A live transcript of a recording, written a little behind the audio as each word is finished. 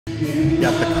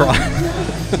got the cross.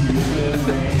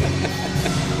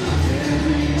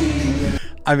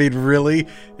 I mean, really?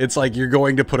 It's like you're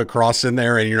going to put a cross in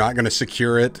there and you're not going to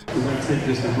secure it. We're going to take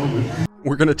just a moment.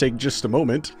 We're going to take just a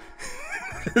moment.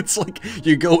 It's like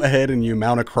you go ahead and you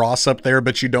mount a cross up there,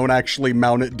 but you don't actually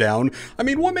mount it down. I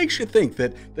mean, what makes you think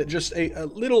that just a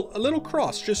little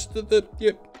cross, just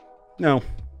no.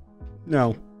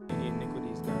 Any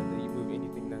iniquities, God, that you move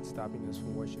anything that's stopping us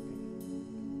from worshiping.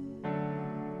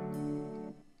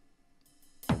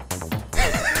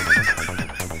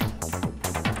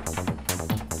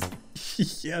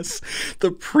 Yes,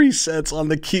 the presets on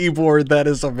the keyboard, that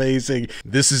is amazing.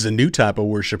 This is a new type of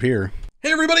worship here.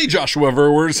 Hey everybody, Joshua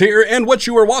Verwers here, and what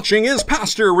you are watching is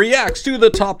Pastor Reacts to the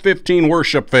Top 15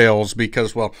 Worship Fails,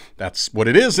 because, well, that's what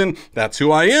it is, and that's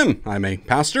who I am. I'm a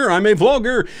pastor, I'm a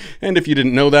vlogger, and if you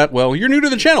didn't know that, well, you're new to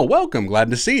the channel. Welcome,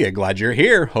 glad to see you, glad you're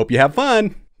here, hope you have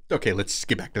fun. Okay, let's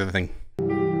get back to the thing.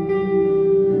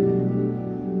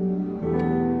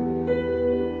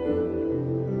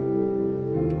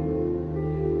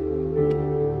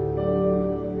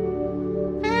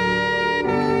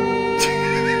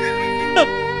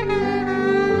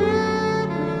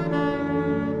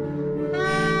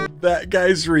 That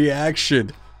guy's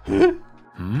reaction. You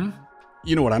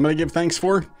know what I'm going to give thanks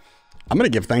for? I'm going to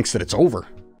give thanks that it's over.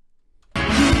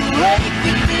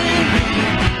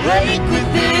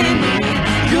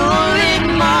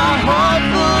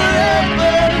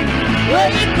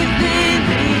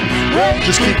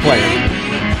 Just keep playing.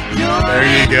 There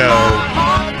you go.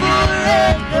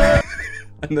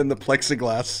 And then the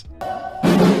plexiglass.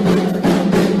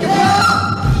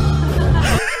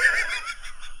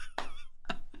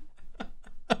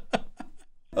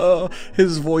 Oh,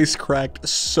 his voice cracked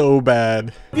so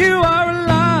bad. You are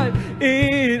alive.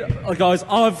 Guys,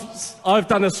 I've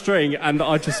done a string and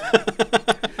I just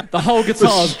the whole guitar's gone.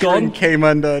 The string came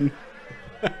undone.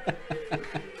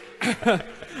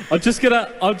 I'm just gonna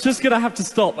have to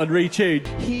stop and retune.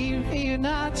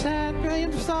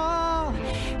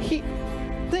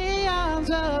 The arms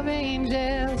of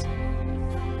angels,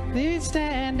 they're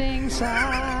standing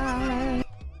side.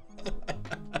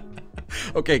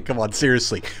 Okay, come on,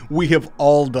 seriously. We have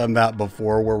all done that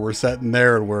before, where we're sitting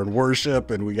there and we're in worship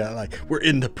and we're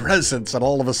in the presence, and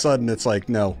all of a sudden it's like,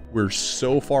 no, we're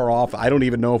so far off. I don't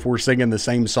even know if we're singing the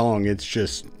same song. It's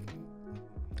just,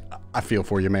 I feel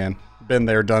for you, man. Been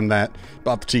there, done that.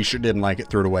 Bought the t-shirt, didn't like it,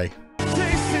 threw it away.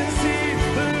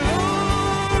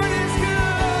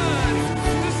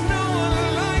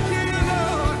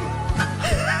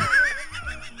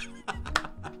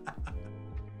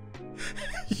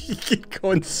 You keep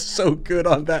going so good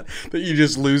on that you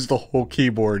just lose the whole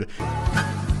keyboard.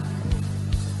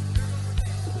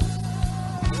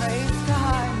 Praise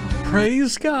God.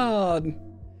 Praise God.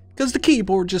 Because the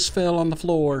keyboard just fell on the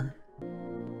floor.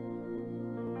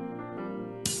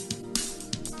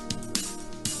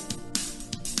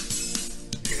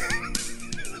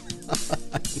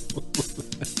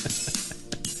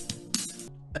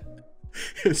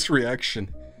 His reaction.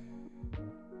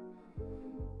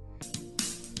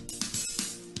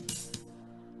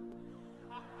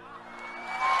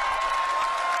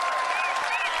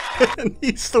 And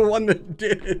he's the one that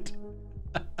did it.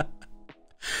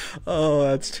 Oh,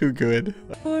 that's too good.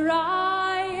 For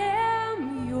I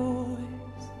am yours,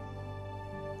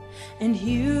 and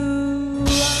you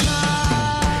are mine.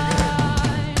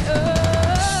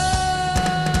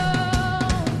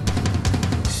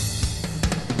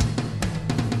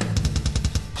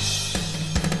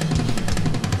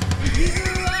 You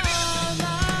are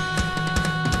mine.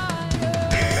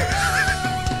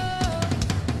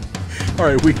 All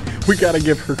right, we gotta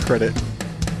give her credit.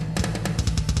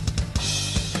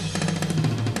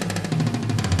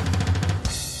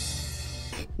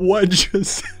 What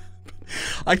just happened?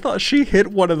 I thought she hit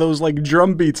one of those like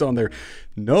drum beats on there.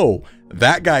 No,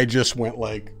 that guy just went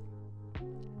like,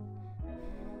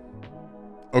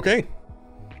 okay.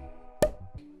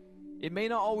 It may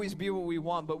not always be what we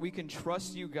want, but we can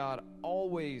trust you, God,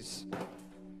 always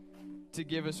to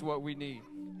give us what we need.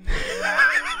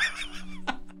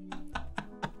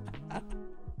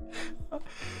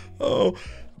 Oh,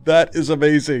 that is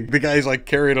amazing. The guy's like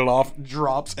carrying it off,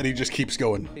 drops, and he just keeps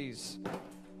going. Please,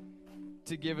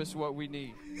 to give us what we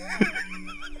need.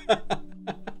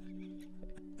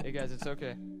 Hey guys, it's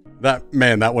okay. That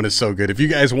one is so good. If you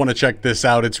guys want to check this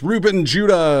out, it's Ruben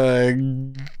Judah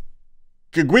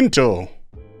Giguinto.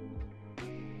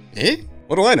 Eh?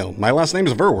 What do I know? My last name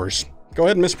is Verwers. Go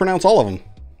ahead and mispronounce all of them.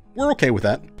 We're okay with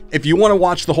that. If you want to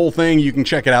watch the whole thing, you can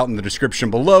check it out in the description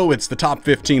below. It's the top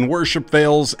 15 worship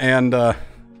fails, and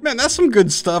man, that's some good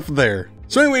stuff there.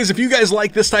 So anyways, if you guys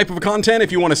like this type of content,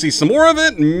 if you want to see some more of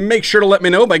it, make sure to let me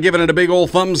know by giving it a big old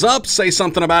thumbs up, say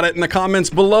something about it in the comments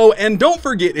below, and don't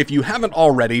forget, if you haven't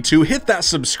already, to hit that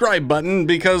subscribe button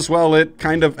because, well, it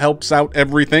kind of helps out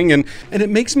everything and it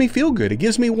makes me feel good. It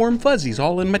gives me warm fuzzies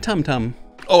all in my tum-tum.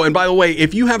 Oh, and by the way,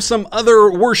 if you have some other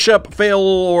worship fail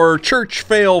or church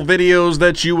fail videos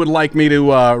that you would like me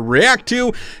to react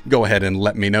to, go ahead and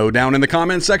let me know down in the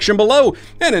comments section below.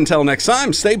 And until next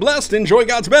time, stay blessed, enjoy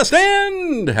God's best,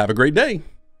 and have a great day.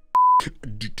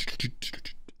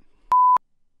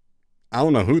 I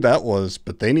don't know who that was,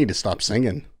 but they need to stop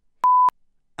singing.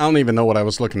 I don't even know what I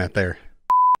was looking at there.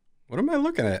 What am I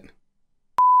looking at?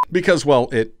 Because, well,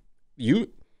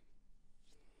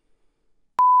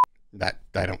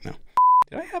 I don't know.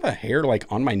 Did I have a hair like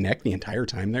on my neck the entire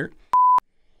time there?